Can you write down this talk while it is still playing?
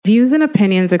Views and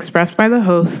opinions expressed by the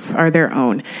hosts are their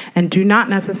own and do not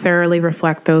necessarily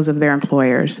reflect those of their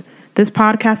employers. This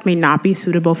podcast may not be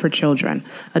suitable for children.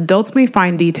 Adults may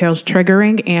find details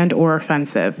triggering and or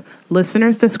offensive.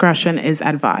 Listeners' discretion is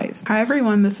advised. Hi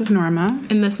everyone, this is Norma.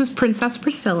 And this is Princess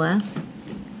Priscilla.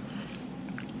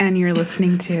 And you're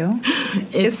listening to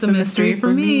It's the Mystery for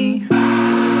Me.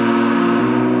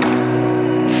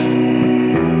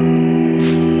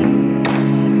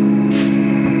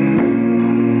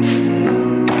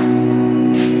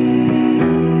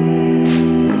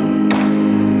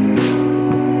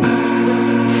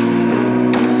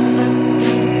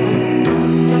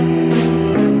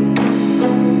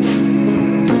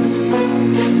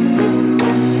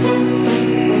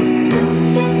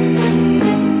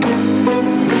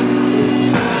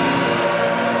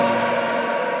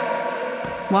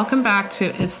 Welcome back to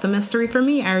It's the Mystery for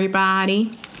Me,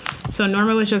 everybody. So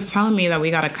Norma was just telling me that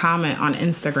we got a comment on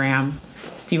Instagram.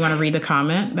 Do you want to read the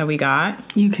comment that we got?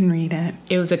 You can read it.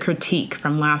 It was a critique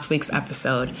from last week's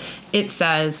episode. It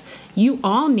says, "You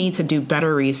all need to do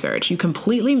better research. You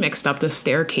completely mixed up the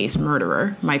staircase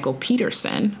murderer, Michael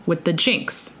Peterson, with the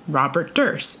Jinx, Robert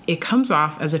Durst. It comes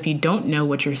off as if you don't know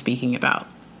what you're speaking about."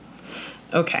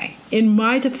 Okay, in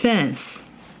the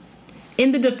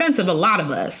defense of a lot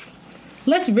of us,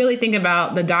 let's really think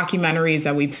about the documentaries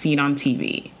that we've seen on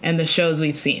TV and the shows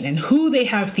we've seen and who they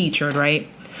have featured, right?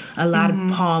 A lot of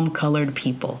palm-colored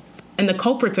people. And the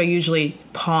culprits are usually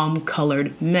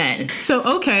palm-colored men. So,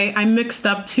 okay, I mixed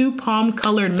up two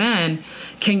palm-colored men.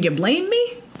 Can you blame me?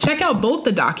 Check out both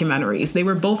the documentaries. They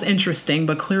were both interesting,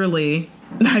 but clearly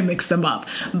I mixed them up.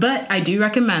 But I do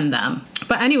recommend them.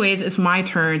 But anyways, it's my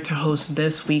turn to host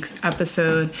this week's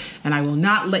episode, and I will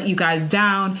not let you guys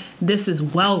down. This is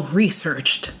well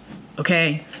researched,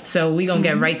 okay? So we gonna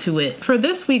get right to it. For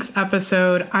this week's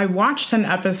episode, I watched an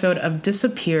episode of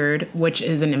Disappeared, which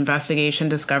is an investigation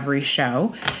discovery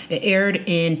show. It aired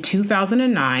in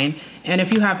 2009, and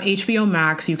if you have HBO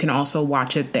Max, you can also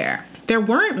watch it there. There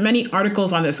weren't many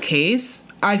articles on this case.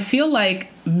 I feel like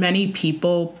many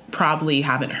people probably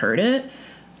haven't heard it,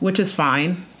 which is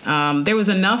fine. There was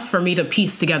enough for me to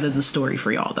piece together the story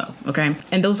for y'all, though, okay?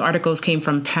 And those articles came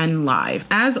from Penn Live.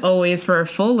 As always, for a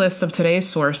full list of today's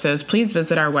sources, please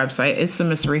visit our website,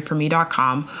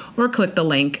 itsthemysteryforme.com, or click the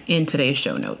link in today's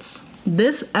show notes.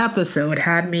 This episode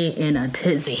had me in a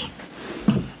tizzy.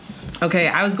 Okay,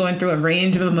 I was going through a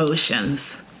range of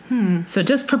emotions. So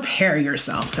just prepare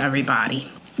yourself, everybody.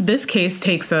 This case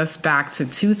takes us back to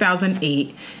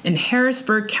 2008 in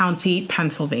Harrisburg County,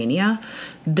 Pennsylvania.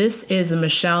 This is a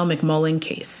Michelle McMullen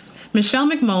case. Michelle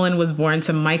McMullen was born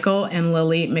to Michael and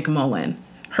Lily McMullen.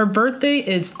 Her birthday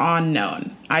is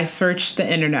unknown. I searched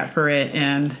the internet for it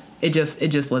and it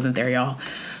just wasn't there, y'all.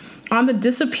 On the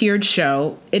Disappeared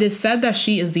show, it is said that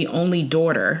she is the only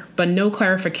daughter, but no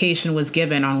clarification was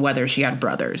given on whether she had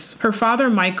brothers. Her father,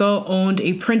 Michael, owned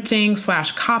a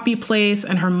printing/copy place,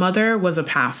 and her mother was a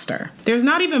pastor. There's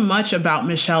not even much about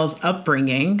Michelle's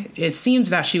upbringing. It seems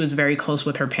that she was very close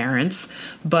with her parents,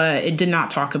 but it did not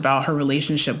talk about her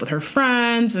relationship with her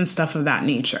friends and stuff of that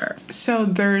nature. So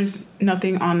there's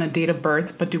nothing on the date of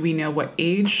birth, but do we know what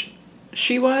age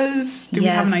she was? Do we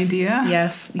have an idea?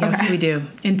 Yes, okay. We do.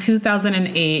 In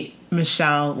 2008,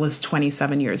 Michelle was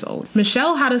 27 years old.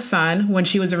 Michelle had a son when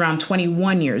she was around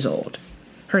 21 years old.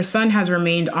 Her son has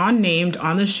remained unnamed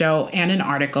on the show and in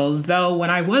articles, though when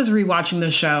I was rewatching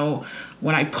the show,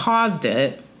 when I paused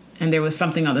it and there was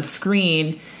something on the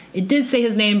screen, it did say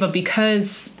his name, but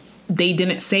because they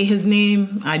didn't say his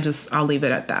name, I'll leave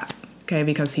it at that, okay,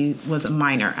 because he was a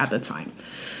minor at the time.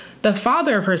 The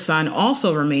father of her son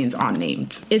also remains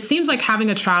unnamed. It seems like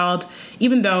having a child,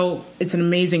 even though it's an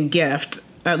amazing gift,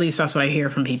 at least that's what I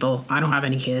hear from people. I don't have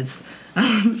any kids.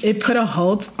 It put a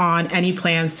halt on any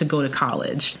plans to go to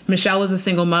college. Michelle was a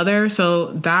single mother, so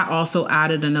that also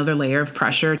added another layer of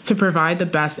pressure to provide the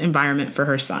best environment for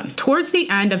her son. Towards the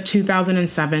end of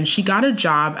 2007, she got a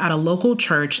job at a local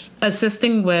church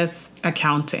assisting with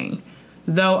accounting,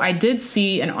 though I did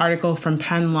see an article from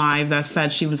Penn Live that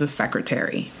said she was a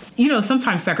secretary. You know,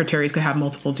 sometimes secretaries could have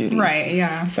multiple duties. Right,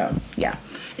 yeah. So, yeah.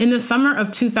 In the summer of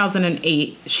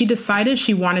 2008, she decided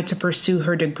she wanted to pursue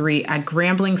her degree at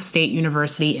Grambling State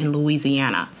University in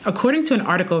Louisiana. According to an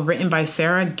article written by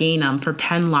Sarah Gainham for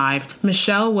Penn Live,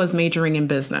 Michelle was majoring in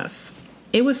business.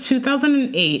 It was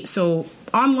 2008, so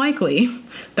unlikely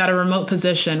that a remote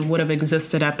position would have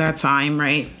existed at that time,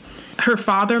 right? Her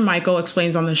father, Michael,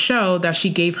 explains on the show that she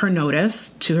gave her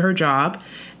notice to her job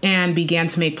and began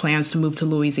to make plans to move to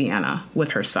Louisiana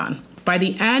with her son. By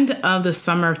the end of the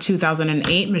summer of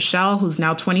 2008, Michelle, who's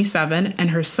now 27, and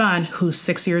her son, who's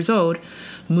 6 years old,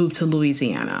 move to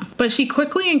Louisiana. But she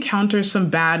quickly encounters some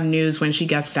bad news when she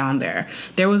gets down there.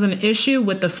 There was an issue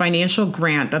with the financial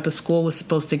grant that the school was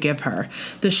supposed to give her.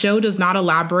 The show does not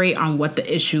elaborate on what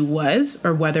the issue was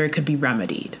or whether it could be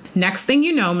remedied. Next thing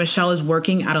you know, Michelle is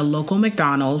working at a local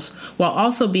McDonald's while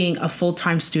also being a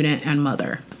full-time student and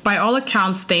mother. By all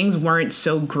accounts, things weren't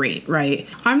so great, right?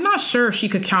 I'm not sure if she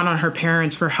could count on her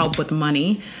parents for help with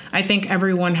money. I think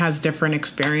everyone has different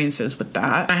experiences with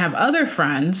that. I have other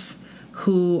friends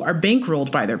who are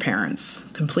bankrolled by their parents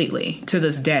completely to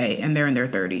this day, and they're in their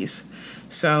 30s.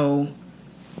 So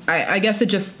I guess it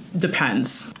just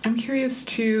depends. I'm curious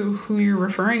to who you're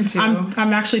referring to.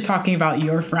 I'm actually talking about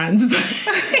your friends.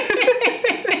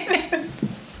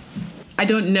 I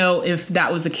don't know if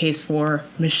that was the case for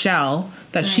Michelle,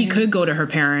 that she could go to her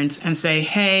parents and say,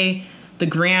 hey, the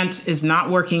grant is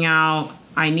not working out.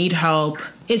 I need help.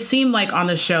 It seemed like on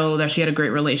the show that she had a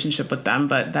great relationship with them,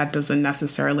 but that doesn't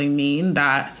necessarily mean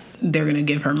that they're going to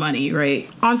give her money, right?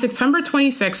 On September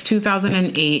 26,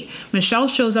 2008, Michelle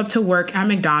shows up to work at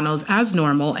McDonald's as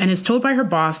normal and is told by her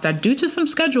boss that due to some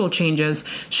schedule changes,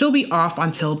 she'll be off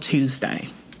until Tuesday.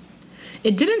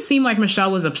 It didn't seem like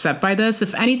Michelle was upset by this.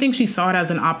 If anything, she saw it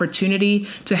as an opportunity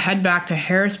to head back to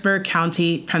Harrisburg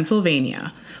County,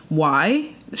 Pennsylvania.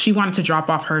 Why? She wanted to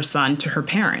drop off her son to her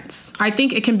parents. I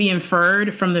think it can be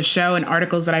inferred from the show and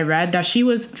articles that I read that she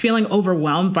was feeling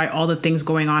overwhelmed by all the things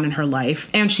going on in her life,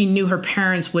 and she knew her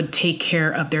parents would take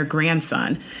care of their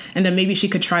grandson. And then maybe she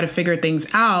could try to figure things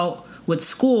out with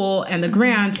school and the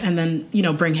grant and then,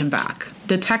 bring him back.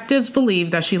 Detectives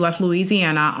believe that she left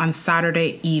Louisiana on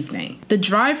Saturday evening. The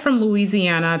drive from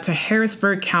Louisiana to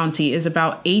Harrisburg County is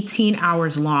about 18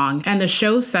 hours long, and the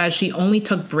show says she only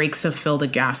took breaks to fill the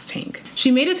gas tank. She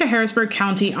made it to Harrisburg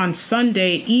County on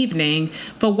Sunday evening,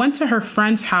 but went to her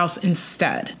friend's house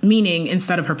instead, meaning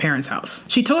instead of her parents' house.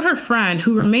 She told her friend,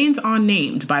 who remains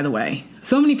unnamed, by the way.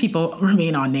 So many people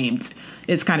remain unnamed.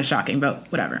 It's kind of shocking, but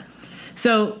whatever.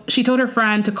 So she told her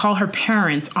friend to call her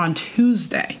parents on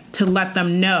Tuesday to let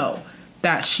them know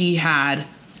that she had,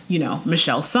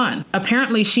 Michelle's son.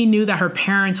 Apparently, she knew that her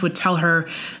parents would tell her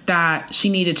that she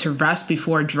needed to rest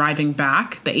before driving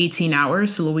back the 18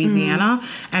 hours to Louisiana,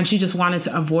 and she just wanted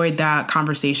to avoid that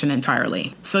conversation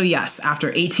entirely. So yes,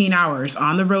 after 18 hours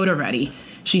on the road already,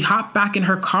 she hopped back in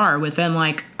her car within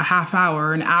like a half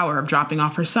hour, an hour of dropping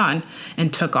off her son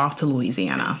and took off to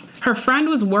Louisiana. Her friend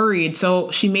was worried,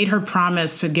 so she made her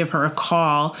promise to give her a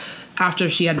call after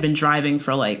she had been driving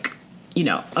for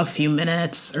a few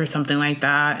minutes or something like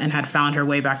that and had found her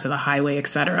way back to the highway,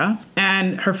 etc.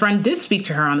 And her friend did speak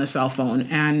to her on the cell phone,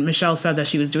 and Michelle said that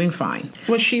she was doing fine.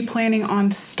 Was she planning on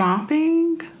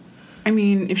stopping? I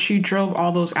mean, if she drove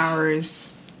all those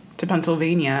hours to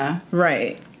Pennsylvania...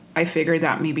 Right. I figured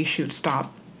that maybe she would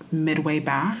stop midway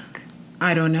back.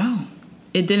 I don't know.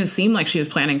 It didn't seem like she was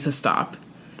planning to stop.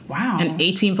 Wow. And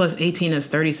 18 plus 18 is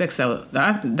 36, so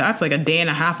that's like a day and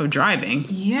a half of driving.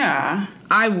 Yeah.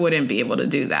 I wouldn't be able to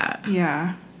do that.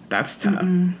 Yeah. That's tough.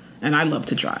 Mm-mm. And I love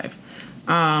to drive.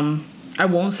 I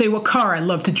won't say what car I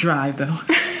love to drive, though.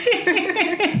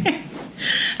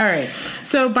 All right.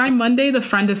 So by Monday, the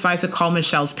friend decides to call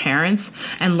Michelle's parents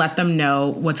and let them know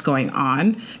what's going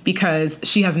on because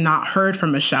she has not heard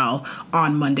from Michelle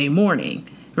on Monday morning,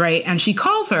 right? And she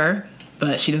calls her,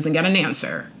 but she doesn't get an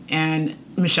answer. And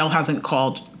Michelle hasn't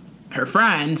called her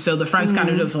friend, so the friend's kind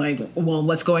of just like, well,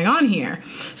 what's going on here?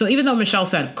 So even though Michelle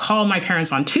said, call my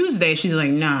parents on Tuesday, she's like,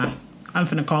 nah, I'm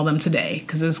going to call them today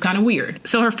because it's kind of weird.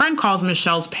 So her friend calls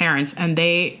Michelle's parents, and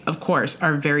they, of course,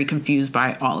 are very confused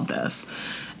by all of this.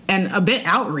 And a bit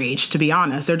outraged, to be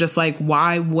honest. They're just like,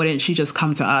 why wouldn't she just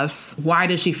come to us? Why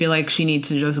does she feel like she needs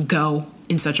to just go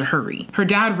in such a hurry? Her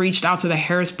dad reached out to the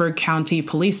Harrisburg County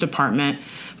Police Department,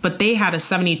 but they had a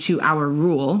 72-hour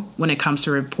rule when it comes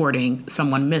to reporting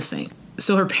someone missing.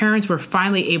 So her parents were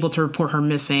finally able to report her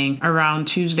missing around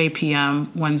Tuesday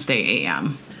p.m., Wednesday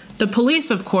a.m. The police,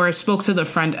 of course, spoke to the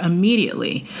friend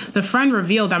immediately. The friend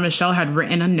revealed that Michelle had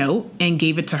written a note and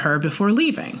gave it to her before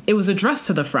leaving. It was addressed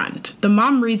to the friend. The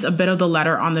mom reads a bit of the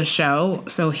letter on the show,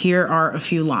 so here are a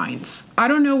few lines. I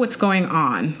don't know what's going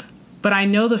on, but I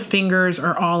know the fingers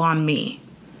are all on me.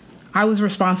 I was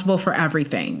responsible for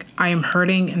everything. I am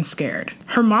hurting and scared.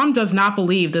 Her mom does not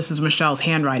believe this is Michelle's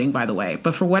handwriting, by the way,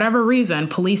 but for whatever reason,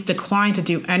 police declined to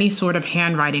do any sort of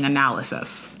handwriting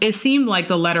analysis. It seemed like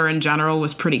the letter in general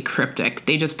was pretty cryptic.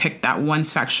 They just picked that one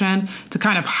section to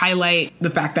kind of highlight the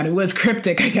fact that it was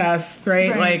cryptic, I guess,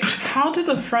 right? Like, how did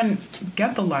the friend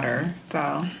get the letter,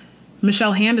 though?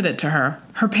 Michelle handed it to her.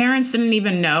 Her parents didn't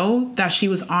even know that she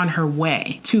was on her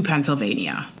way to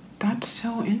Pennsylvania. That's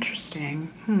so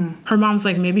interesting. Her mom's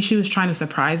like, maybe she was trying to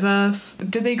surprise us.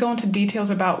 Did they go into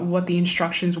details about what the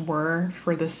instructions were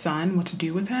for the son, what to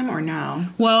do with him, or no?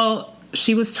 Well,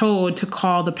 she was told to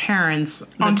call the parents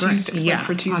on Tuesday. Yeah,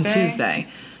 for Tuesday. On Tuesday.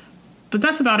 But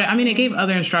that's about it. I mean, it gave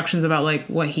other instructions about like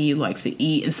what he likes to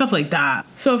eat and stuff like that.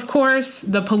 So of course,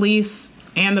 the police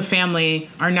and the family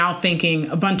are now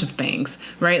thinking a bunch of things,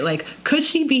 right? Like, could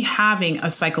she be having a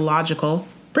psychological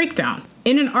breakdown?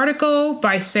 In an article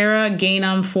by Sarah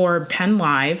Gainham for Penn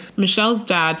Live, Michelle's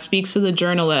dad speaks to the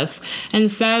journalist and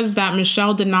says that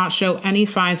Michelle did not show any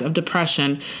signs of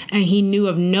depression and he knew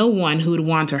of no one who would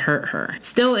want to hurt her.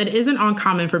 Still, it isn't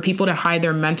uncommon for people to hide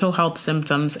their mental health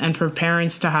symptoms and for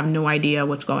parents to have no idea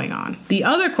what's going on. The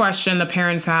other question the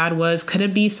parents had was, could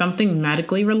it be something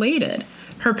medically related?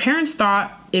 Her parents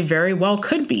thought it very well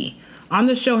could be. On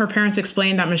the show, her parents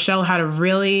explained that Michelle had a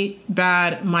really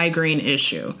bad migraine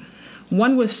issue.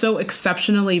 One was so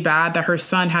exceptionally bad that her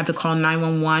son had to call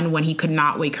 911 when he could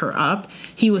not wake her up.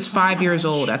 He was 5 years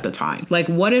old at the time. Like,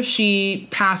 what if she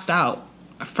passed out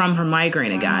from her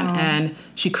migraine again and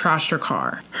she crashed her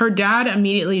car? Her dad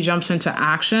immediately jumps into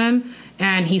action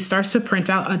and he starts to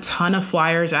print out a ton of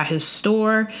flyers at his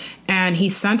store, and he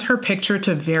sent her picture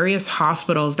to various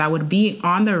hospitals that would be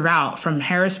on the route from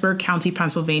Harrisburg County,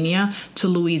 Pennsylvania to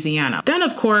Louisiana. Then,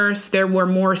 of course, there were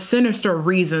more sinister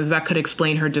reasons that could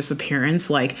explain her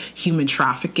disappearance, like human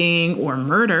trafficking or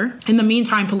murder. In the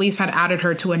meantime, police had added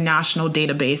her to a national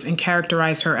database and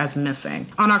characterized her as missing.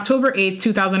 On October 8th,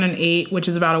 2008, which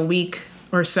is about a week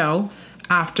or so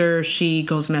after she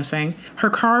goes missing, her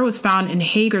car was found in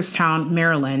Hagerstown,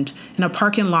 Maryland, in a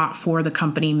parking lot for the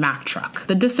company Mack Truck.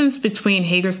 The distance between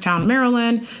Hagerstown,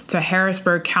 Maryland to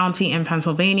Harrisburg County in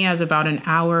Pennsylvania is about an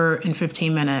hour and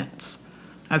 15 minutes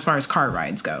as far as car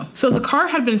rides go. So the car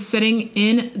had been sitting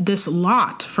in this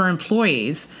lot for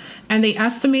employees, and they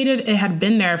estimated it had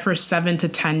been there for 7 to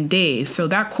 10 days. So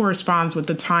that corresponds with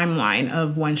the timeline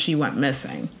of when she went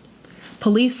missing.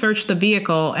 Police searched the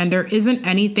vehicle, and there isn't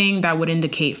anything that would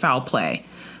indicate foul play.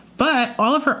 But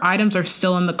all of her items are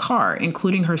still in the car,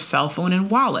 including her cell phone and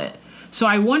wallet. So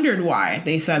I wondered why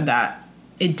they said that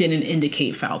it didn't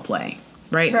indicate foul play,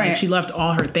 right? Like she left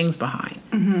all her things behind.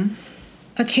 Mm-hmm.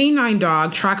 A canine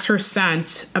dog tracks her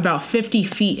scent about 50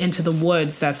 feet into the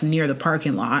woods that's near the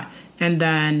parking lot, and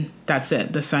then that's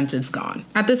it. The scent is gone.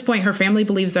 At this point, her family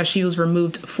believes that she was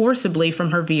removed forcibly from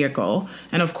her vehicle,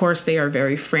 and of course, they are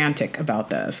very frantic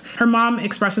about this. Her mom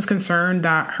expresses concern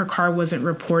that her car wasn't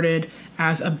reported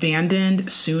as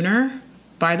abandoned sooner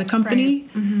by the company.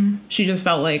 Right. Mm-hmm. She just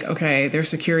felt like, okay, there's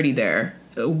security there.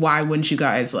 Why wouldn't you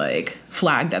guys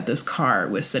flag that this car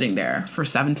was sitting there for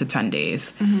 7 to 10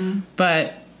 days? Mm-hmm.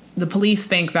 But the police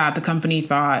think that the company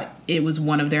thought it was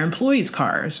one of their employees'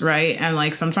 cars, right?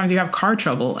 And sometimes you have car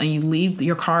trouble and you leave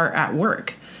your car at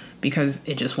work because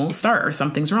it just won't start or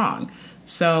something's wrong.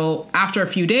 So after a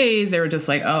few days, they were just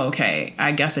like, oh, okay,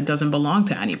 I guess it doesn't belong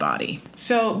to anybody.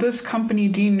 So this company,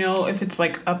 do you know if it's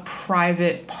a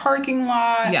private parking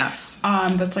lot? Yes.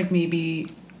 That's maybe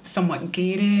somewhat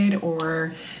gated,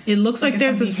 or it looks like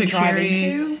there's a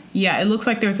security. Yeah, it looks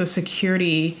like there's a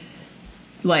security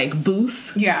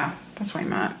booth. Yeah, that's what I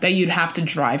meant. That you'd have to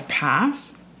drive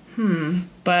past.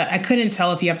 But I couldn't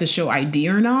tell if you have to show ID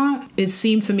or not. It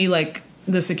seemed to me like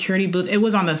the security booth, it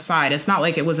was on the side. It's not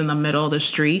like it was in the middle of the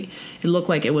street. It looked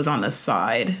like it was on the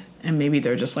side. And maybe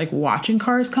they're just watching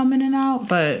cars come in and out.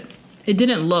 But it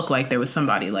didn't look like there was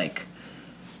somebody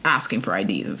asking for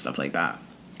IDs and stuff like that.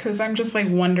 Because I'm just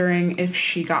wondering if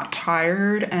she got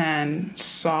tired and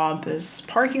saw this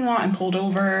parking lot and pulled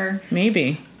over.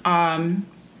 Maybe.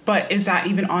 But is that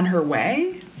even on her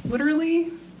way?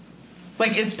 Literally?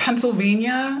 Is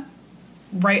Pennsylvania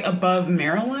right above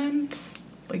Maryland?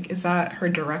 Is that her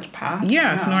direct path?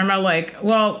 Yes, yeah.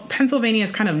 Norma. Pennsylvania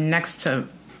is kind of next to,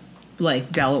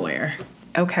 Delaware.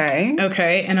 Okay.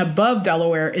 Okay, and above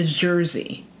Delaware is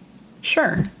Jersey.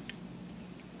 Sure.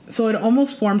 So it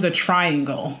almost forms a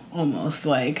triangle, almost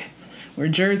where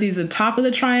Jersey's the top of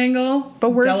the triangle. But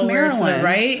where's Delaware's Maryland?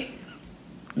 Right?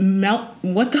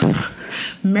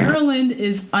 Maryland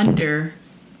is under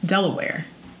Delaware.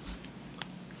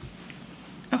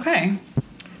 Okay.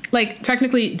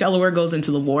 Technically, Delaware goes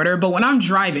into the water, but when I'm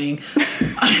driving...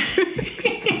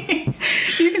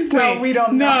 You can tell we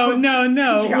don't know.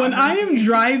 No. When I am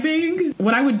driving,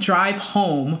 when I would drive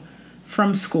home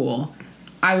from school,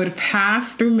 I would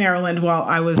pass through Maryland while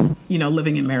I was,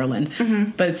 living in Maryland.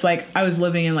 Mm-hmm. But it's I was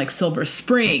living in Silver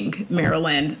Spring,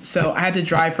 Maryland. So I had to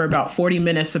drive for about 40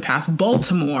 minutes to pass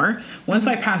Baltimore. Once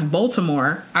I passed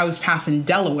Baltimore, I was passing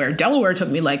Delaware. Delaware took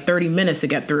me 30 minutes to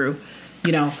get through,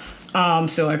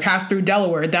 So I passed through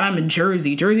Delaware. Then I'm in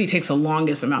Jersey. Jersey takes the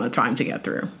longest amount of time to get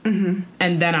through. And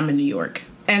then I'm in New York.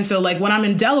 And so, like, when I'm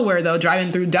in Delaware, though, driving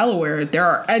through Delaware, there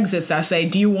are exits that say,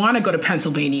 do you want to go to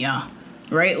Pennsylvania?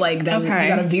 Right? Like, then you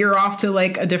got to veer off to,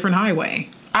 like, a different highway.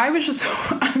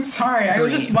 I'm sorry. I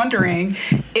was just wondering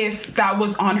if that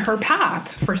was on her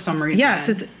path for some reason. Yes,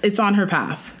 it's on her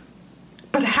path.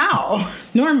 But how?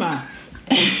 Norma,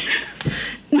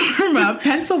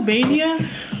 Pennsylvania.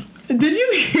 Did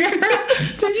you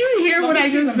hear what I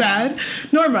just said?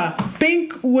 Norma,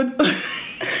 think with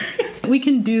we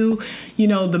can do,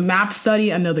 the map study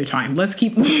another time. Let's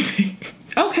keep moving.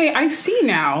 Okay, I see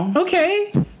now.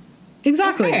 Okay.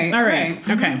 Exactly. Okay, all right.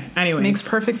 Okay. Anyways. Makes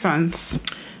perfect sense.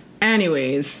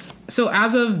 Anyways, so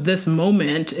as of this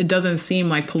moment, it doesn't seem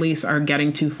like police are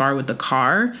getting too far with the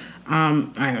car.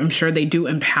 I'm sure they do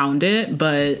impound it,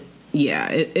 but yeah,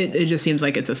 it just seems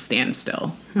like it's a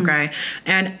standstill. Okay.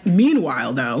 And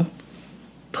meanwhile, though,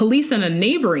 police in a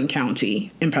neighboring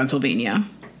county in Pennsylvania,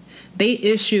 they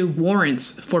issue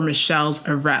warrants for Michelle's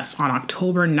arrest on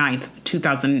October 9th,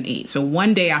 2008. So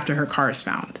one day after her car is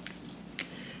found.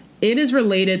 It is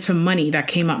related to money that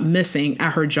came up missing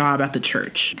at her job at the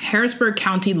church. Harrisburg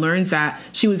County learns that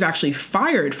she was actually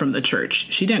fired from the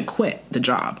church. She didn't quit the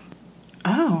job.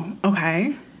 Oh,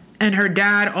 okay. And her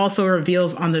dad also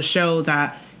reveals on the show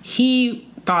that he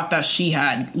thought that she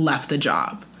had left the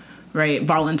job, right,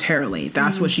 voluntarily.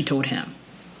 That's what she told him.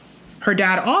 Her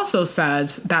dad also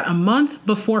says that a month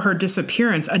before her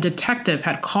disappearance, a detective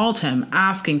had called him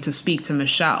asking to speak to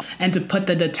Michelle and to put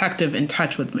the detective in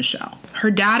touch with Michelle. Her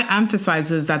dad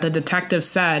emphasizes that the detective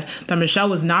said that Michelle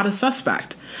was not a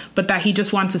suspect, but that he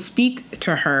just wanted to speak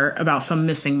to her about some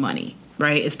missing money,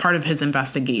 right? It's part of his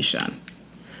investigation.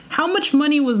 How much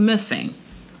money was missing?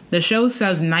 The show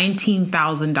says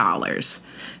 $19,000.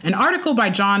 An article by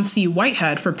John C.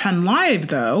 Whitehead for Penn Live,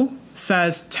 though,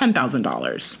 says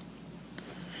 $10,000.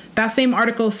 That same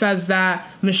article says that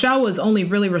Michelle was only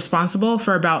really responsible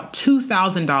for about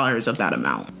 $2,000 of that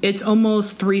amount. It's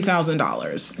almost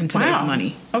 $3,000 in today's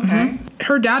money. Okay.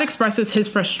 Her dad expresses his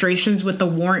frustrations with the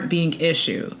warrant being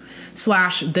issued, /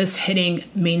 this hitting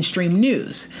mainstream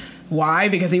news. Why?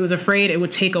 Because he was afraid it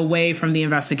would take away from the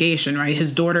investigation, right?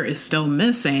 His daughter is still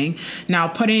missing. Now,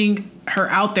 putting her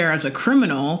out there as a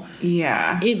criminal,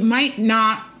 it might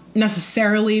not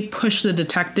necessarily push the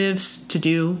detectives to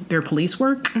do their police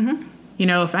work.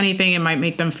 If anything, it might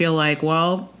make them feel like,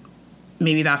 well,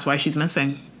 maybe that's why she's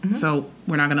missing. So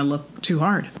we're not going to look too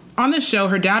hard. On the show,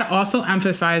 her dad also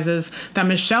emphasizes that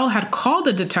Michelle had called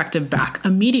the detective back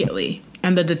immediately,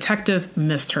 and the detective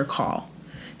missed her call.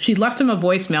 She left him a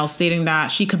voicemail stating that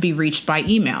she could be reached by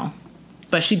email,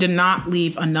 but she did not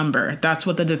leave a number. That's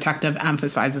what the detective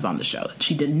emphasizes on the show.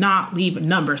 She did not leave a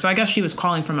number. So I guess she was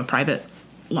calling from a private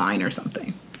line or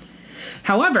something.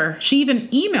 However, she even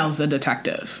emails the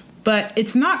detective, but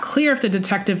it's not clear if the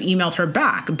detective emailed her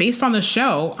back. Based on the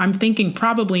show, I'm thinking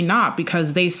probably not,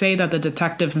 because they say that the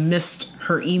detective missed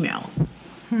her email.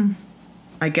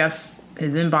 I guess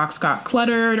his inbox got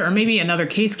cluttered, or maybe another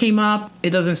case came up.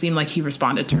 It doesn't seem like he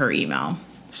responded to her email.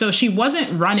 So she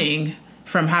wasn't running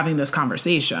from having this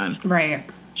conversation. Right.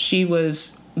 She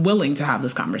was willing to have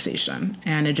this conversation,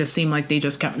 and it just seemed like they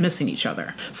just kept missing each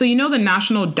other. So the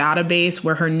national database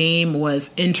where her name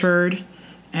was entered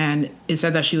and it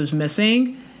said that she was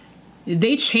missing,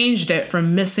 they changed it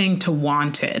from missing to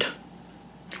wanted.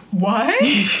 What?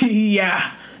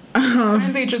 Yeah.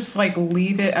 Couldn't they just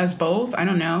leave it as both? I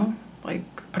don't know.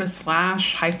 Put a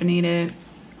slash, hyphenate it,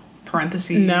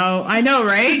 parentheses. No, I know,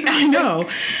 right? I know.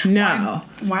 No.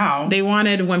 Wow. They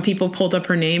wanted, when people pulled up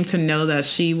her name, to know that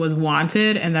she was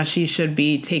wanted and that she should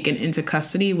be taken into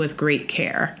custody with great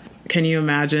care. Can you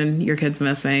imagine your kid's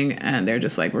missing and they're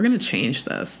just like, we're going to change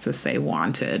this to say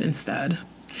wanted instead?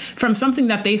 From something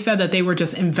that they said that they were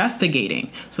just investigating.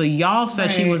 So y'all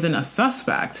said she wasn't a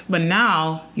suspect, but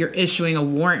now you're issuing a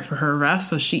warrant for her arrest,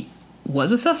 so she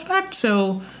was a suspect?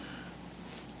 So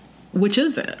which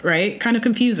is it, right? Kind of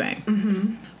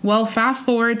confusing. Well, fast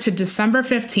forward to December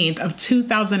 15th of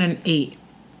 2008.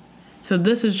 So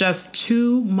this is just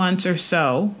 2 months or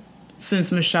so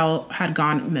since Michelle had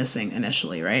gone missing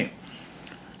initially, right?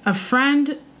 A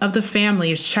friend of the family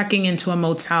is checking into a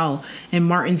motel in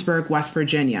Martinsburg, West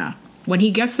Virginia. When he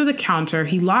gets to the counter,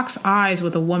 he locks eyes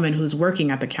with a woman who's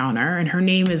working at the counter, and her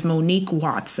name is Monique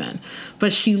Watson.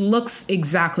 But she looks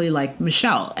exactly like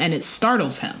Michelle, and it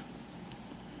startles him.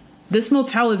 This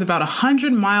motel is about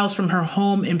 100 miles from her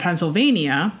home in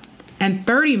Pennsylvania and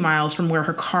 30 miles from where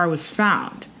her car was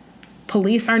found.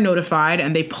 Police are notified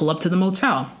and they pull up to the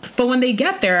motel. But when they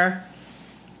get there,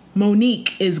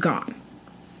 Monique is gone.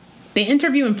 They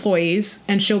interview employees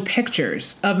and show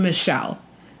pictures of Michelle.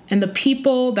 And the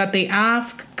people that they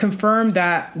ask confirm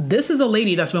that this is a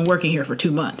lady that's been working here for 2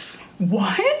 months.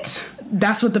 What?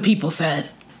 That's what the people said.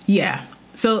 Yeah.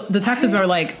 So detectives are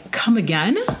like, come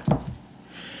again?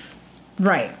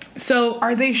 Right. So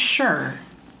Are they sure?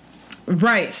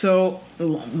 Right. So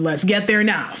let's get there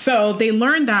now. So they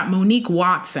learned that Monique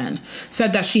Watson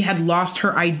said that she had lost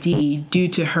her ID due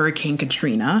to Hurricane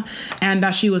Katrina and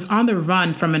that she was on the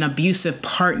run from an abusive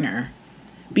partner.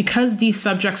 Because these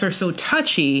subjects are so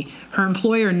touchy, her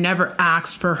employer never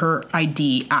asked for her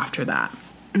ID after that.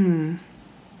 I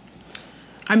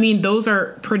mean, those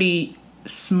are pretty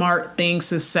smart things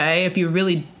to say if you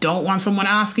really don't want someone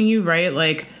asking you, right?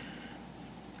 Like,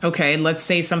 okay, let's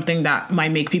say something that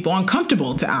might make people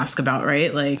uncomfortable to ask about,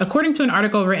 right? Like, according to an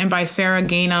article written by Sarah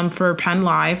Gainham for Penn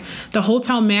Live, the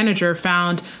hotel manager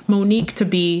found Monique to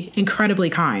be incredibly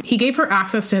kind. He gave her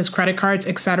access to his credit cards,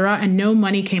 etc., and no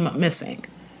money came up missing.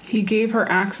 He gave her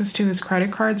access to his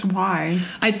credit cards? Why?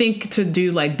 I think to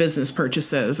do like business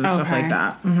purchases and stuff Okay. like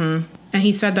that. And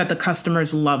he said that the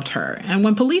customers loved her. And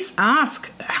when police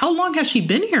ask, how long has she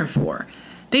been here for?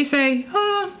 They say,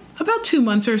 about 2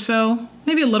 months or so,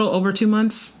 maybe a little over 2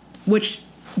 months, which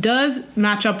does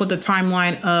match up with the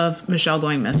timeline of Michelle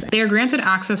going missing. They are granted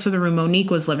access to the room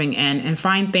Monique was living in and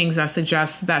find things that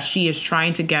suggest that she is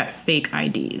trying to get fake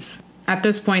IDs. At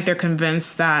this point, they're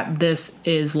convinced that this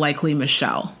is likely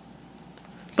Michelle.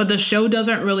 But the show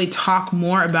doesn't really talk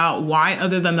more about why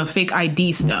other than the fake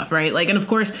ID stuff, right? Like, and of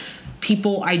course,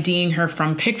 people IDing her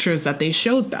from pictures that they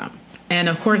showed them. And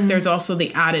of course, there's also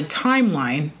the added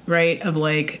timeline, right? Of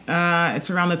like,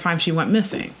 it's around the time she went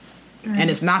missing. Right. And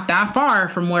it's not that far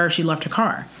from where she left her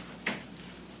car.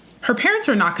 Her parents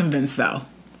are not convinced, though.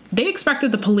 They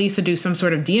expected the police to do some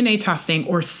sort of DNA testing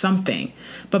or something.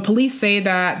 But police say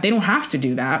that they don't have to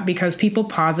do that because people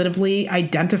positively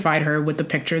identified her with the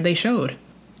picture they showed.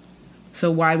 So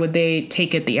why would they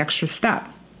take it the extra step?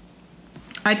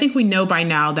 I think we know by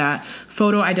now that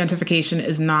photo identification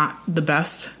is not the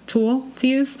best tool to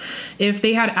use. If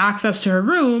they had access to her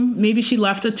room, maybe she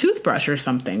left a toothbrush or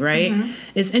something, right?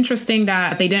 It's interesting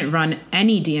that they didn't run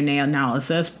any DNA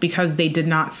analysis because they did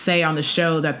not say on the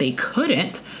show that they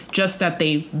couldn't, just that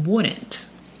they wouldn't.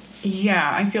 Yeah,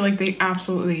 I feel like they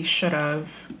absolutely should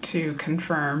have to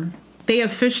confirm. They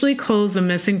officially closed the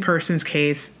missing persons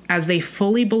case as they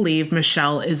fully believe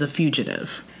Michelle is a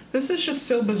fugitive. This is just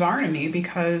so bizarre to me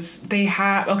because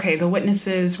the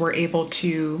witnesses were able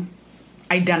to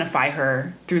identify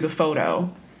her through the photo.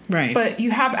 Right. But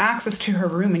you have access to her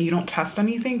room and you don't test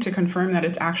anything to confirm that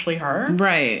it's actually her?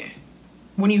 Right.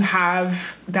 When you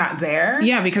have that there?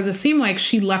 Yeah, because it seemed like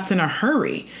she left in a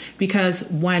hurry. Because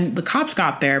when the cops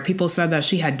got there, people said that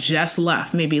she had just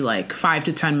left maybe like 5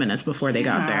 to 10 minutes before they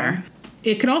got there.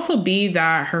 It could also be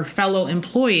that her fellow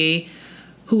employee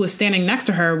who was standing next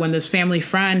to her when this family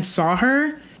friend saw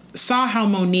her, saw how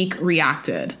Monique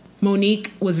reacted.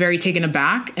 Monique was very taken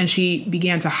aback and she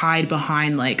began to hide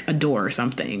behind like a door or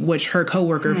something, which her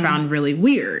coworker found really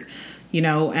weird,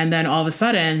 and then all of a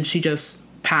sudden she just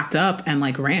packed up and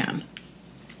like ran.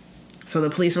 So the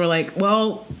police were like,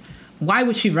 well, why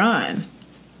would she run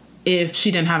if she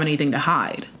didn't have anything to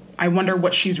hide? I wonder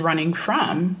what she's running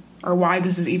from or why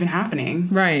this is even happening.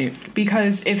 Right.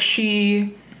 Because if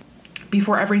she,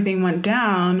 before everything went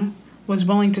down, was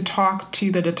willing to talk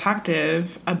to the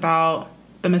detective about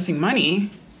the missing money,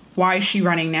 why is she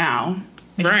running now?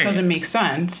 It just doesn't make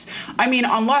sense. I mean,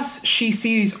 unless she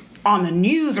sees on the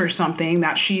news or something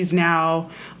that she's now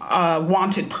a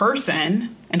wanted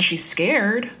person and she's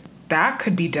scared, that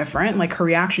could be different. Like, her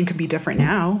reaction could be different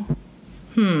now.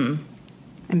 And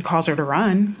cause her to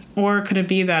run. Or could it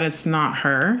be that it's not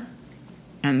her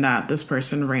and that this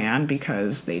person ran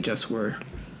because they just were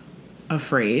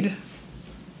afraid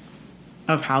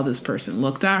of how this person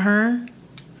looked at her?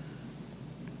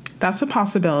 That's a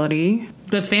possibility.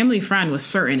 The family friend was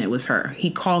certain it was her.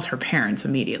 He called her parents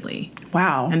immediately.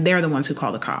 Wow. And they're the ones who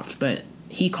call the cops, but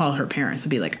he called her parents to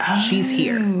be like, she's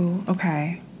here.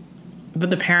 Okay. But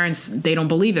the parents, they don't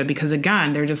believe it because,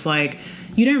 again, they're just like,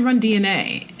 you didn't run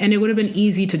DNA, and it would have been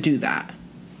easy to do that.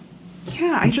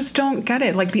 Yeah, I just don't get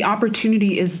it. Like, the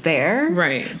opportunity is there.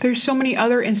 Right. There's so many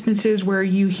other instances where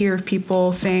you hear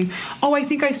people saying, oh, I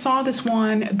think I saw this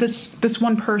one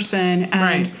person,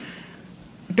 and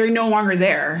they're no longer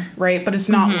there, right? But it's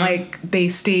not like they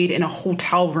stayed in a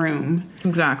hotel room.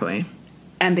 Exactly.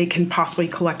 And they can possibly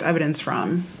collect evidence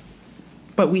from.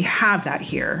 But we have that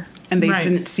here, and they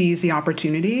didn't seize the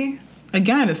opportunity.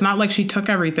 Again, it's not like she took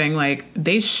everything. Like,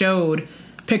 they showed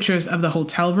pictures of the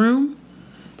hotel room.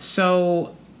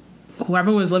 So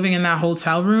whoever was living in that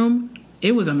hotel room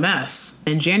It was a mess.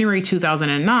 In January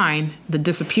 2009, the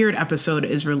disappeared episode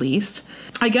is released.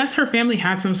 I guess her family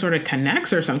had some sort of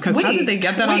connects or something. Because how did they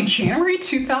get that on? January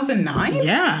 2009?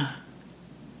 Yeah.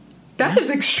 That is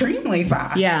extremely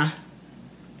fast. Yeah.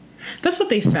 That's what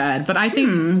they said. But I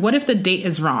think, what if the date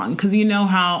is wrong? Because you know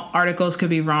how articles could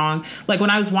be wrong. Like when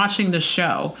I was watching the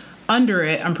show, under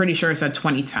it, I'm pretty sure it said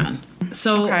 2010.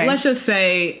 So let's just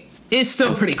say it's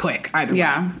still pretty quick. Either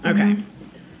way. Okay.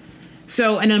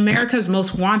 So an America's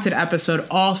Most Wanted episode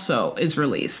also is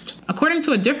released. According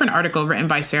to a different article written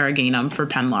by Sarah Gainham for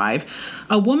Penn Live,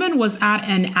 a woman was at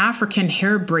an African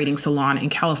hair braiding salon in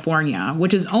California,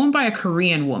 which is owned by a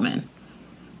Korean woman.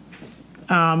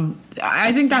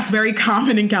 I think that's very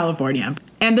common in California.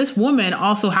 And this woman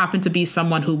also happened to be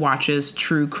someone who watches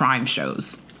true crime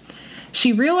shows.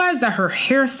 She realized that her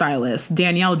hairstylist,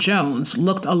 Danielle Jones,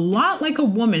 looked a lot like a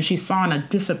woman she saw in a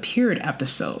disappeared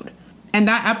episode. And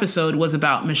that episode was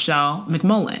about Michelle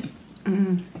McMullen.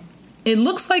 It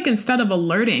looks like instead of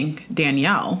alerting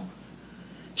Danielle,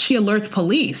 she alerts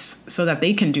police so that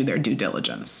they can do their due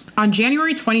diligence. On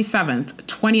January 27th,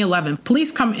 2011,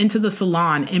 police come into the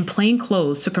salon in plain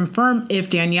clothes to confirm if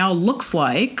Danielle looks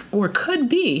like or could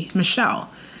be Michelle.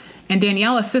 And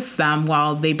Danielle assists them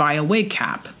while they buy a wig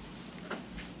cap.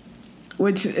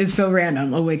 Which is so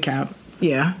random, a wig cap.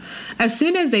 Yeah. As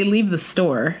soon as they leave the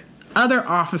store, other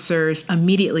officers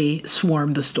immediately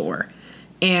swarm the store,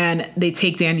 and they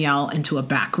take Danielle into a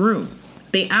back room.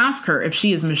 They ask her if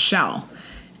she is Michelle.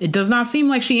 It does not seem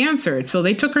like she answered, so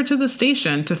they took her to the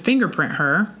station to fingerprint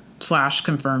her /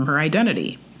 confirm her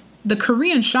identity. The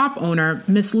Korean shop owner,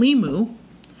 Miss Limu,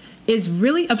 is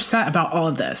really upset about all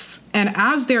of this, and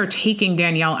as they're taking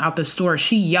Danielle out the store,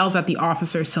 she yells at the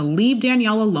officers to leave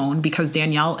Danielle alone because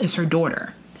Danielle is her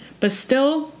daughter. But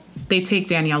still, they take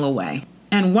Danielle away.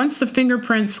 And once the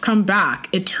fingerprints come back,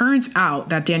 it turns out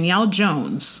that Danielle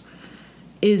Jones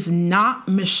is not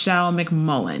Michelle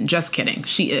McMullen. Just kidding.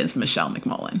 She is Michelle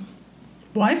McMullen.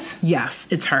 What? Yes,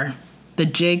 it's her. The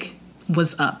jig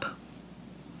was up.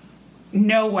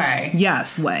 No way.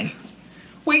 Yes, way.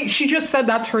 Wait, she just said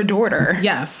that's her daughter.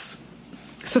 Yes.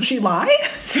 So she lied?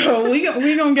 So we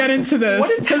gonna get into this.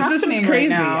 What is happening this is crazy. right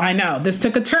now? I know. This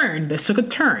took a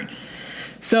turn.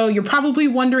 So you're probably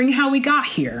wondering how we got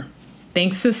here.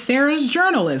 Thanks to Sarah's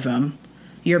journalism,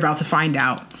 you're about to find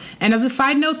out. And as a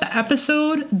side note,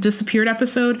 the disappeared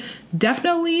episode,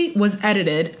 definitely was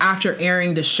edited after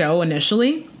airing the show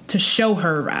initially to show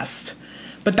her arrest.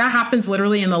 But that happens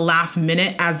literally in the last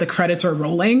minute as the credits are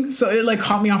rolling. So it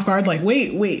caught me off guard.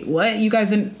 Wait, what? You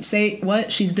guys didn't say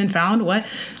what? She's been found? What?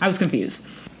 I was confused.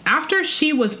 After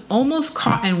she was almost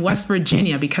caught in West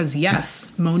Virginia, because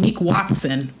yes, Monique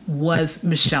Watson was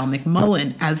Michelle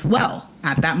McMullen as well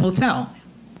at that motel.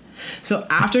 So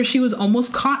after she was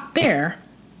almost caught there,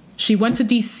 she went to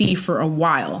DC for a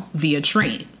while via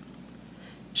train.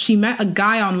 She met a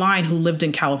guy online who lived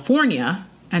in California,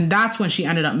 and that's when she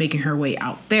ended up making her way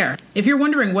out there. If you're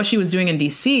wondering what she was doing in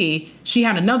DC, she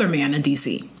had another man in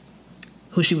DC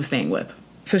who she was staying with.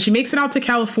 So she makes it out to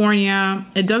California.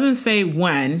 It doesn't say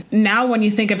when. Now, when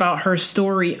you think about her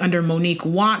story under Monique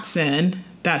Watson,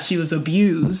 that she was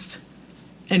abused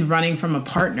and running from a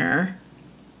partner,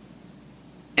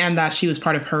 and that she was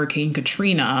part of Hurricane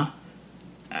Katrina,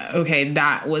 okay,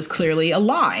 that was clearly a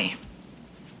lie.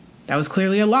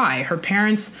 Her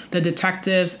parents, the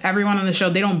detectives, everyone on the show,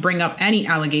 they don't bring up any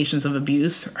allegations of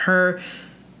abuse.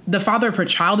 The father of her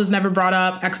child is never brought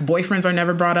up. Ex-boyfriends are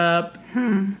never brought up.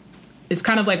 It's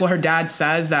kind of like what her dad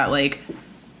says, that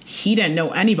he didn't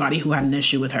know anybody who had an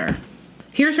issue with her.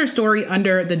 Here's her story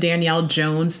under the Danielle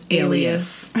Jones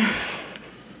alias.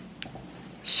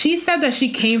 She said that she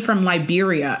came from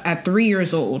Liberia at 3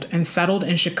 years old and settled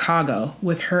in Chicago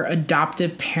with her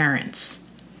adoptive parents.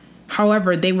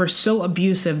 However, they were so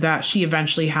abusive that she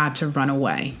eventually had to run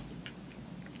away,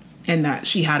 and that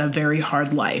she had a very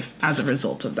hard life as a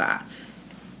result of that.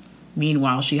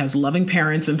 Meanwhile, she has loving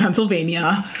parents in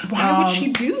Pennsylvania. Why would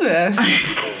she do this?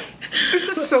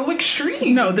 This is so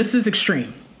extreme. No, this is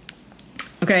extreme.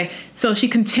 Okay, so she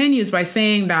continues by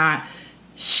saying that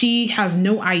she has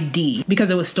no ID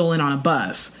because it was stolen on a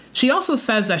bus. She also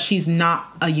says that she's not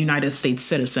a United States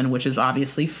citizen, which is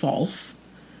obviously false.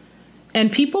 And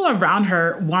people around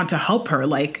her want to help her.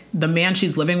 Like the man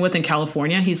she's living with in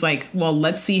California, he's like, well,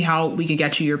 let's see how we can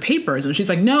get you your papers. And she's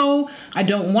like, no, I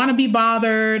don't want to be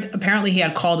bothered. Apparently he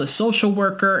had called a social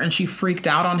worker and she freaked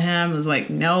out on him. It was like,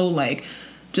 no,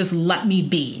 just let me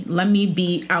be. Let me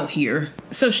be out here.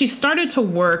 So she started to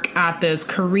work at this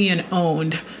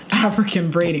Korean-owned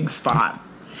African braiding spot.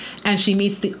 And she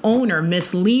meets the owner,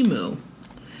 Miss Limu.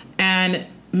 And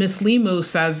Miss Limu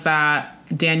says that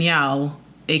Danielle,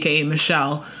 aka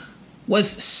Michelle, was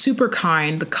super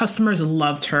kind. The customers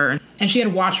loved her. And she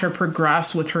had watched her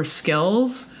progress with her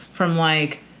skills from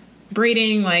like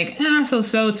braiding like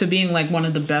so to being like one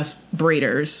of the best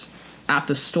braiders at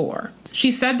the store.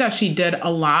 She said that she did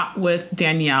a lot with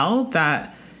Danielle,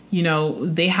 that, you know,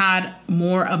 they had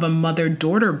more of a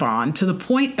mother-daughter bond, to the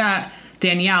point that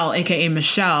Danielle, aka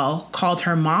Michelle, called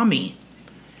her mommy.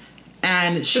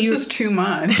 And this was too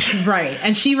much. Right.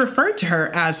 And she referred to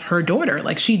her as her daughter.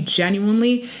 Like, she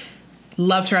genuinely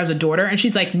loved her as a daughter. And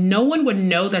she's like, no one would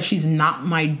know that she's not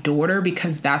my daughter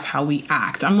because that's how we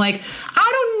act. I'm like,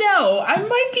 I don't know. I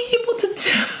might be able to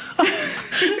tell.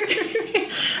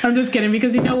 I'm just kidding,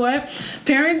 because you know what?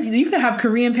 Parents, you could have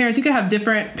Korean parents. You could have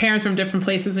different parents from different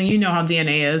places, and you know how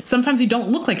DNA is. Sometimes you don't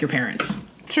look like your parents.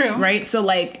 True. Right? So,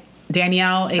 like,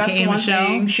 Danielle, that's aka one Michelle.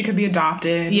 Thing. She could be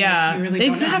adopted. Yeah, you really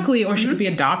exactly. Or she could be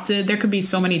adopted. There could be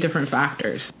so many different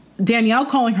factors. Danielle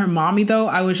calling her mommy, though,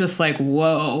 I was just like,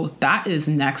 whoa, that is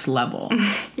next level.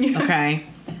 Yeah. Okay.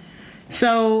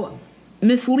 So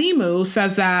Miss Limu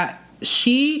says that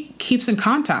she keeps in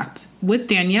contact with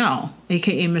Danielle,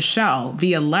 aka Michelle,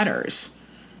 via letters.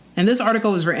 And this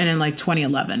article was written in like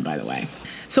 2011, by the way.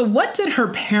 So what did her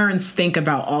parents think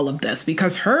about all of this?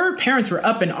 Because her parents were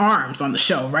up in arms on the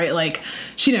show, right? Like,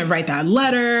 she didn't write that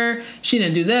letter. She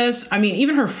didn't do this. I mean,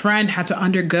 even her friend had to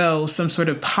undergo some sort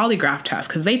of polygraph test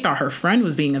because they thought her friend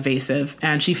was being evasive,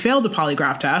 and she failed the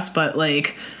polygraph test. But,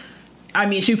 like, I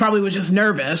mean, she probably was just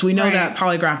nervous. We know that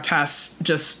polygraph tests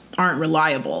just aren't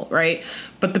reliable, right?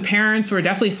 But the parents were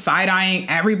definitely side-eyeing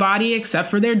everybody except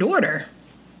for their daughter.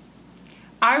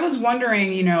 I was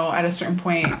wondering, you know, at a certain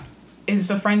point, is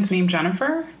the friend's name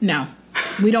Jennifer? No.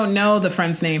 We don't know the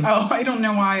friend's name. Oh, I don't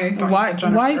know why I thought you said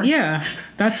Jennifer. Why? Yeah,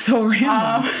 that's so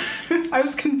random. I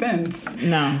was convinced.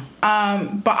 No.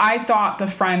 But I thought the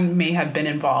friend may have been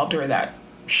involved, or that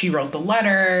she wrote the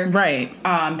letter. Right.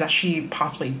 That she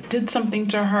possibly did something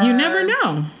to her. You never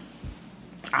know.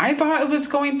 I thought it was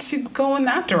going to go in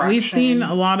that direction. We've seen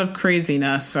a lot of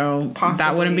craziness, so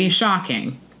that wouldn't be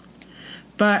shocking.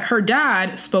 But her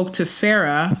dad spoke to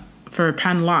Sarah for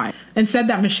Penn Live and said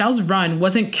that Michelle's run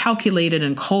wasn't calculated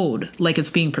and cold like it's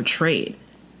being portrayed.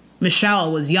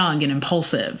 Michelle was young and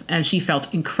impulsive, and she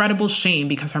felt incredible shame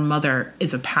because her mother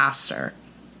is a pastor.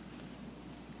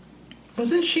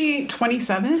 Wasn't she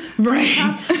 27?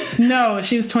 Right. No,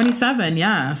 she was 27,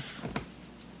 yes.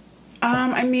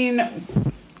 I mean,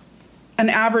 an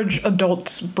average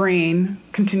adult's brain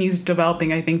continues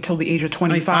developing, I think, till the age of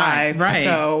 25. Right.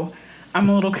 So I'm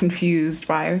a little confused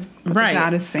by what the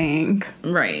dad is saying.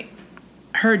 Right.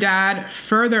 Her dad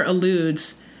further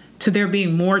alludes to there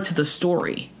being more to the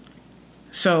story.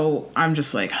 So I'm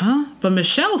just like, huh? But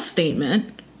Michelle's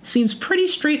statement seems pretty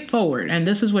straightforward. And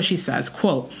this is what she says,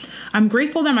 quote, "I'm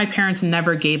grateful that my parents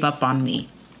never gave up on me.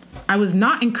 I was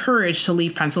not encouraged to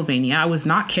leave Pennsylvania. I was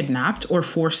not kidnapped or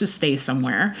forced to stay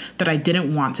somewhere that I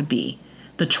didn't want to be.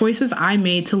 The choices I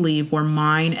made to leave were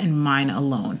mine and mine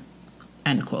alone."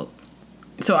 End quote.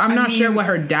 So I mean, sure what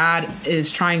her dad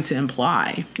is trying to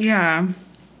imply. Yeah,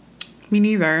 me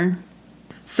neither.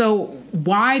 So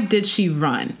why did she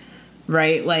run?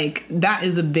 Right? Like, that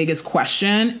is the biggest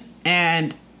question.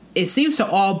 And it seems to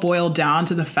all boil down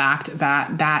to the fact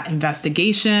that that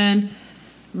investigation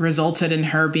resulted in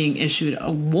her being issued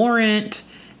a warrant,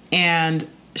 and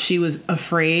she was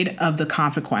afraid of the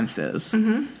consequences.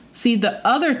 Mm-hmm. See, the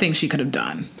other thing she could have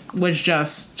done was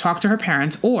just talk to her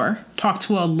parents or talk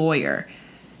to a lawyer.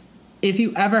 If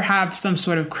you ever have some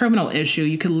sort of criminal issue,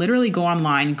 you could literally go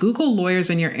online, Google lawyers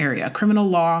in your area, criminal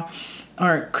law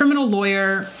or criminal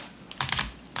lawyer,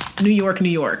 New York,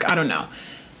 I don't know.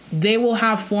 They will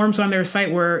have forms on their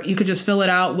site where you could just fill it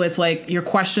out with like your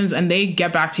questions, and they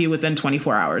get back to you within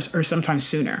 24 hours or sometimes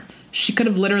sooner. She could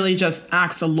have literally just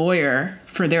asked a lawyer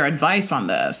for their advice on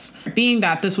this. Being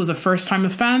that this was a first-time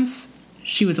offense,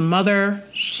 she was a mother,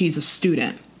 she's a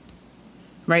student,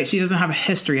 right? She doesn't have a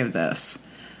history of this.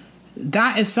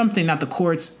 That is something that the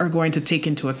courts are going to take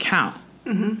into account.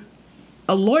 Mm-hmm.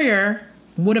 A lawyer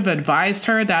would have advised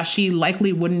her that she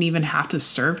likely wouldn't even have to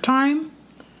serve time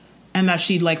and that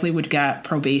she likely would get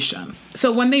probation.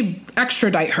 So when they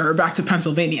extradite her back to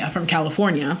Pennsylvania from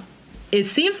California, it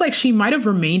seems like she might have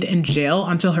remained in jail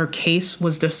until her case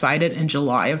was decided in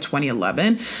July of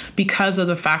 2011 because of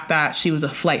the fact that she was a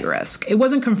flight risk. It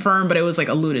wasn't confirmed, but it was like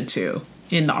alluded to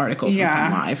in the article from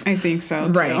Penn Live. I think so,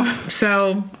 too. Right.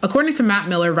 So, according to Matt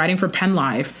Miller, writing for Penn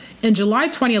Live, in July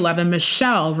 2011,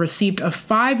 Michelle received a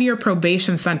 5-year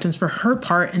probation sentence for her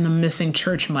part in the missing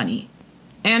church money.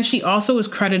 And she also was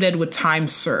credited with time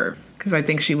served, because I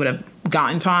think she would have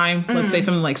gotten time, let's say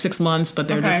something like 6 months, but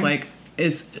they're just like,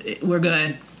 we're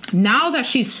good. Now that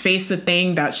she's faced the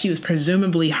thing that she was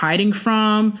presumably hiding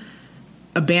from,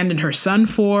 abandoned her son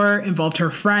for, involved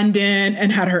her friend in,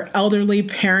 and had her elderly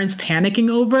parents panicking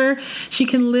over, she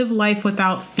can live life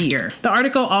without fear. The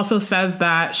article also says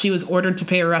that she was ordered to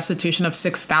pay a restitution of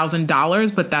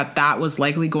 $6,000, but that was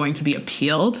likely going to be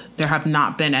appealed. There have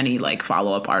not been any like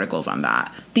follow-up articles on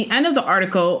that. The end of the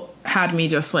article had me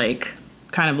just like,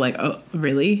 kind of like, oh,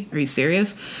 really? Are you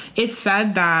serious? It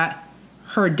said that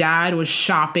her dad was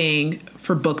shopping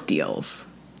for book deals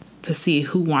to see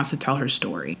who wants to tell her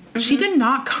story. Mm-hmm. She did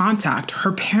not contact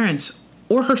her parents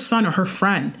or her son or her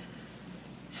friend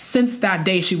since that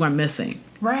day she went missing.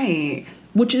 Right.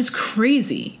 Which is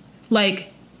crazy.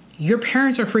 Like, your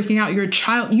parents are freaking out.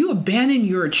 You abandoned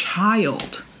your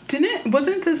child.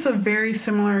 Wasn't this a very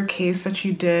similar case that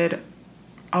you did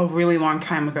a really long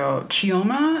time ago?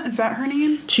 Chioma, is that her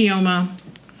name? Chioma.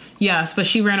 Yes, but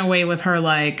she ran away with her,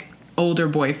 like, older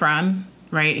boyfriend.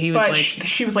 Right?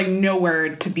 She was like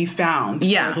nowhere to be found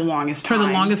for the longest time. For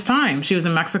the longest time. She was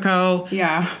in Mexico.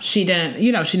 Yeah. She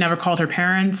didn't, she never called her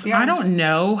parents. Yeah. I don't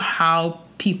know how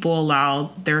people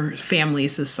allow their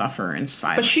families to suffer in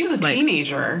silence. But she was a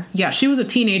teenager. Yeah, she was a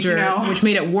teenager, which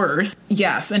made it worse.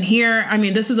 Yes. And here, I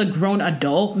mean, this is a grown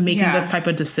adult making this type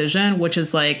of decision, which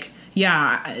is like,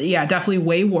 yeah, definitely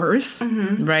way worse.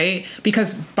 Mm-hmm. Right?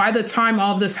 Because by the time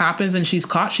all of this happens and she's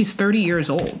caught, she's 30 years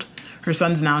old. Her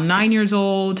son's now 9 years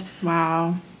old.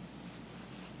 Wow.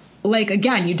 Like,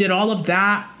 again, you did all of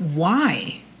that.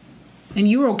 Why? And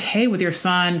you were okay with your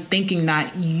son thinking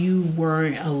that you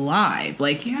weren't alive.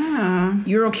 Like,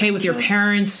 you're okay with your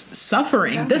parents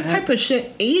suffering. This type of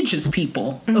shit ages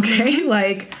people, okay? Mm-hmm.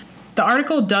 Like, the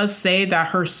article does say that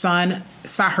her son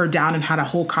sat her down and had a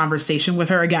whole conversation with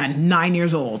her. Again, 9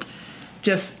 years old.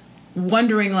 Just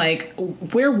wondering, like,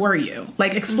 where were you?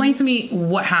 Like, explain to me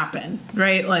what happened,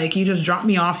 right? Like, you just dropped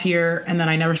me off here and then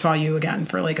I never saw you again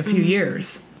for like a few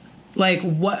years. Like,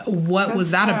 what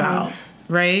was that about,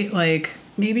 right? Like,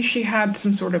 maybe she had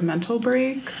some sort of mental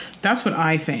break. That's what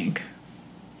I think.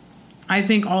 I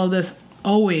think all of this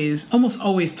almost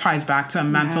always ties back to a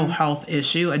mental health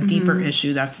issue, a deeper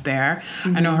issue that's there.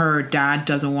 Mm-hmm. I know her dad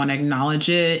doesn't want to acknowledge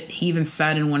it. He even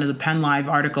said in one of the Penn Live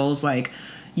articles, like,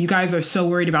 you guys are so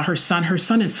worried about her son. Her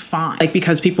son is fine. Like,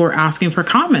 because people were asking for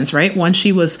comments, right? Once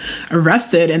she was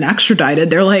arrested and extradited,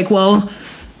 they're like, well,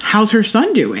 how's her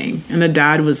son doing? And the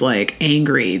dad was like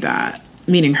angry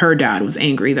meaning her dad was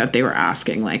angry that they were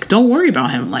asking, like, don't worry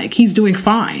about him. Like, he's doing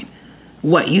fine.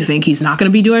 What, you think he's not going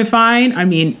to be doing fine? I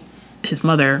mean, his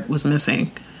mother was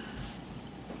missing.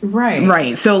 Right.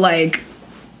 Right. So, like,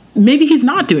 maybe he's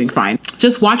not doing fine.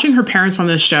 Just watching her parents on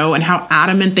this show and how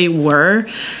adamant they were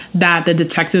that the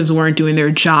detectives weren't doing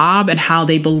their job and how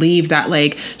they believed that,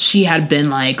 like, she had been,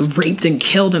 like, raped and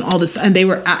killed and all this, and they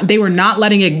were not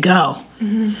letting it go.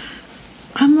 Mm-hmm.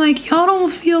 I'm like, y'all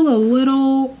don't feel a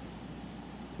little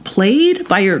played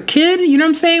by your kid? You know what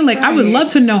I'm saying? Like, right. I would love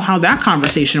to know how that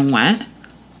conversation went.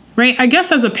 Right? I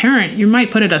guess as a parent, you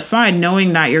might put it aside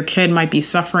knowing that your kid might be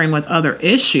suffering with other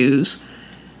issues.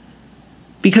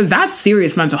 Because that's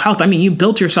serious mental health. I mean, you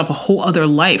built yourself a whole other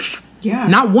life. Yeah.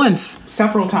 Not once.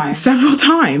 Several times. Several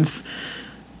times.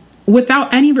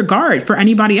 Without any regard for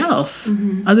anybody else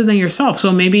other than yourself.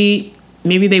 So maybe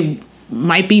they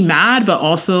might be mad, but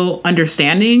also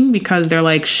understanding because they're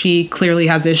like, she clearly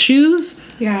has issues.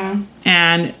 Yeah.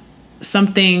 And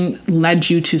something led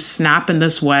you to snap in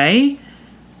this way.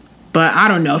 But I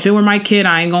don't know. If it were my kid,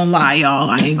 I ain't gonna lie, y'all.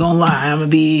 I ain't gonna lie.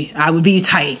 I would be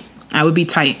tight. I would be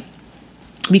tight.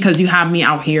 Because you have me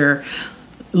out here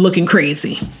looking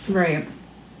crazy. Right.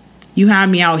 You have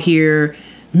me out here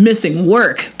missing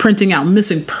work, printing out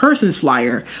missing persons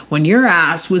flyer when your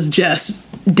ass was just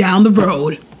down the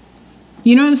road.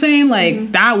 You know what I'm saying?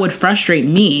 Like, that would frustrate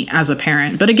me as a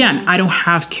parent. But again, I don't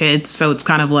have kids, so it's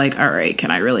kind of like, all right,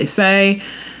 can I really say?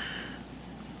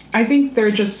 I think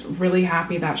they're just really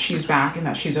happy that she's back and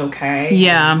that she's okay.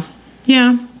 Yeah.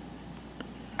 Yeah.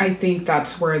 I think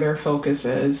that's where their focus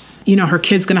is. You know, her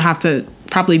kid's going to have to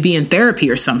probably be in therapy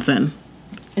or something.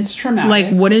 It's traumatic.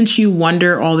 Like, wouldn't you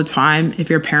wonder all the time if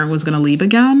your parent was going to leave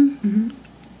again? Mm-hmm.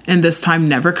 And this time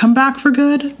never come back for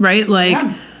good? Right? Like,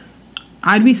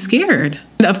 I'd be scared.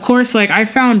 Of course, like, I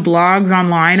found blogs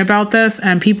online about this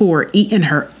and people were eating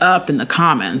her up in the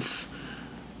comments.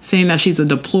 Saying that she's a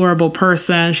deplorable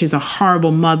person, she's a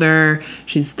horrible mother,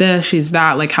 she's this, she's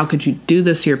that. Like, how could you do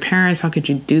this to your parents? How could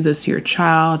you do this to your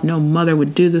child? No mother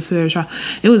would do this to their child.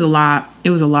 It was a lot.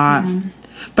 Mm-hmm.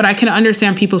 But I can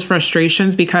understand people's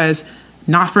frustrations because,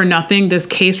 not for nothing, this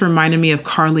case reminded me of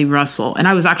Carly Russell. And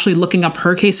I was actually looking up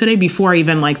her case today before I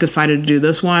even, like, decided to do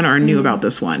this one or knew about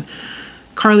this one.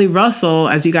 Carly Russell,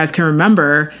 as you guys can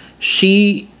remember,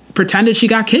 she pretended she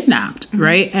got kidnapped,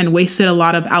 right? And wasted a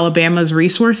lot of Alabama's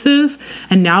resources.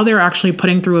 And now they're actually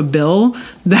putting through a bill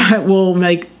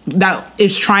that that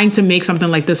is trying to make something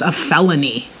like this a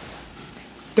felony.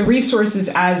 The resources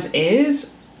as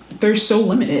is, they're so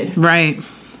limited. Right.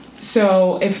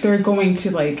 So if they're going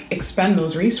to expend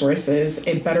those resources,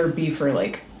 it better be for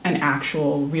an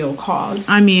actual real cause.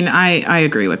 I mean, I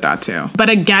agree with that too. But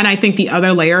again, I think the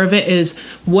other layer of it is,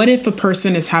 what if a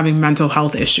person is having mental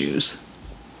health issues?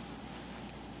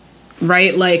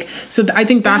 Right? So I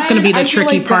think that's going to be the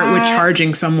tricky part with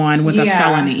charging someone with a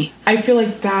felony. I feel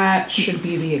like that should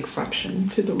be the exception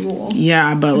to the rule.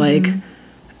 Yeah, but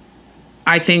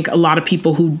I think a lot of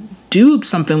people who do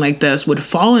something like this would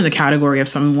fall in the category of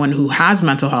someone who has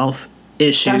mental health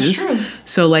issues. That's true.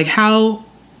 So how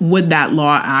would that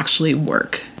law actually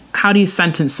work? How do you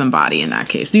sentence somebody in that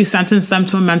case? Do you sentence them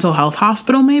to a mental health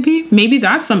hospital maybe? Maybe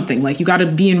that's something. You got to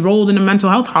be enrolled in a mental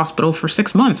health hospital for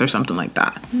 6 months or something like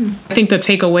that. I think the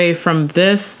takeaway from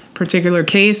this particular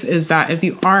case is that if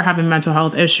you are having mental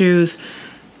health issues,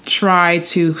 try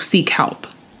to seek help.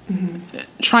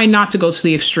 Try not to go to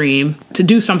the extreme to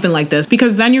do something like this,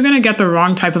 because then you're going to get the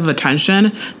wrong type of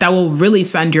attention that will really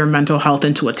send your mental health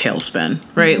into a tailspin,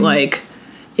 right?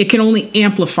 It can only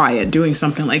amplify it doing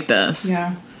something like this.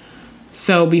 Yeah.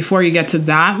 So before you get to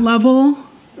that level,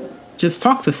 just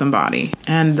talk to somebody.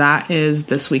 And that is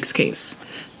this week's case.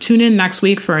 Tune in next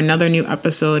week for another new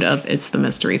episode of It's the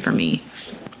Mystery for Me.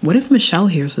 What if Michelle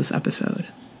hears this episode?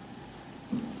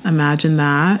 Imagine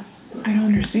that. I don't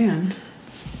understand.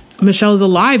 Michelle is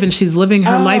alive and she's living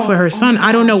her life with her son.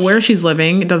 I don't know where she's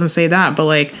living. It doesn't say that,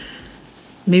 but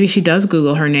maybe she does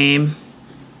Google her name.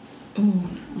 Ooh,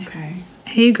 okay.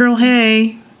 Hey girl,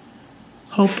 hey.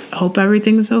 Hope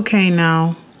everything's okay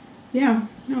now. Yeah.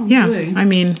 No, Yeah. really. I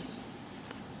mean,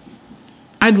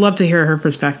 I'd love to hear her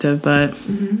perspective, but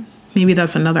maybe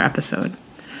that's another episode.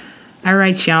 All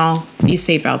right, y'all. Be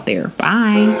safe out there.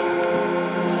 Bye.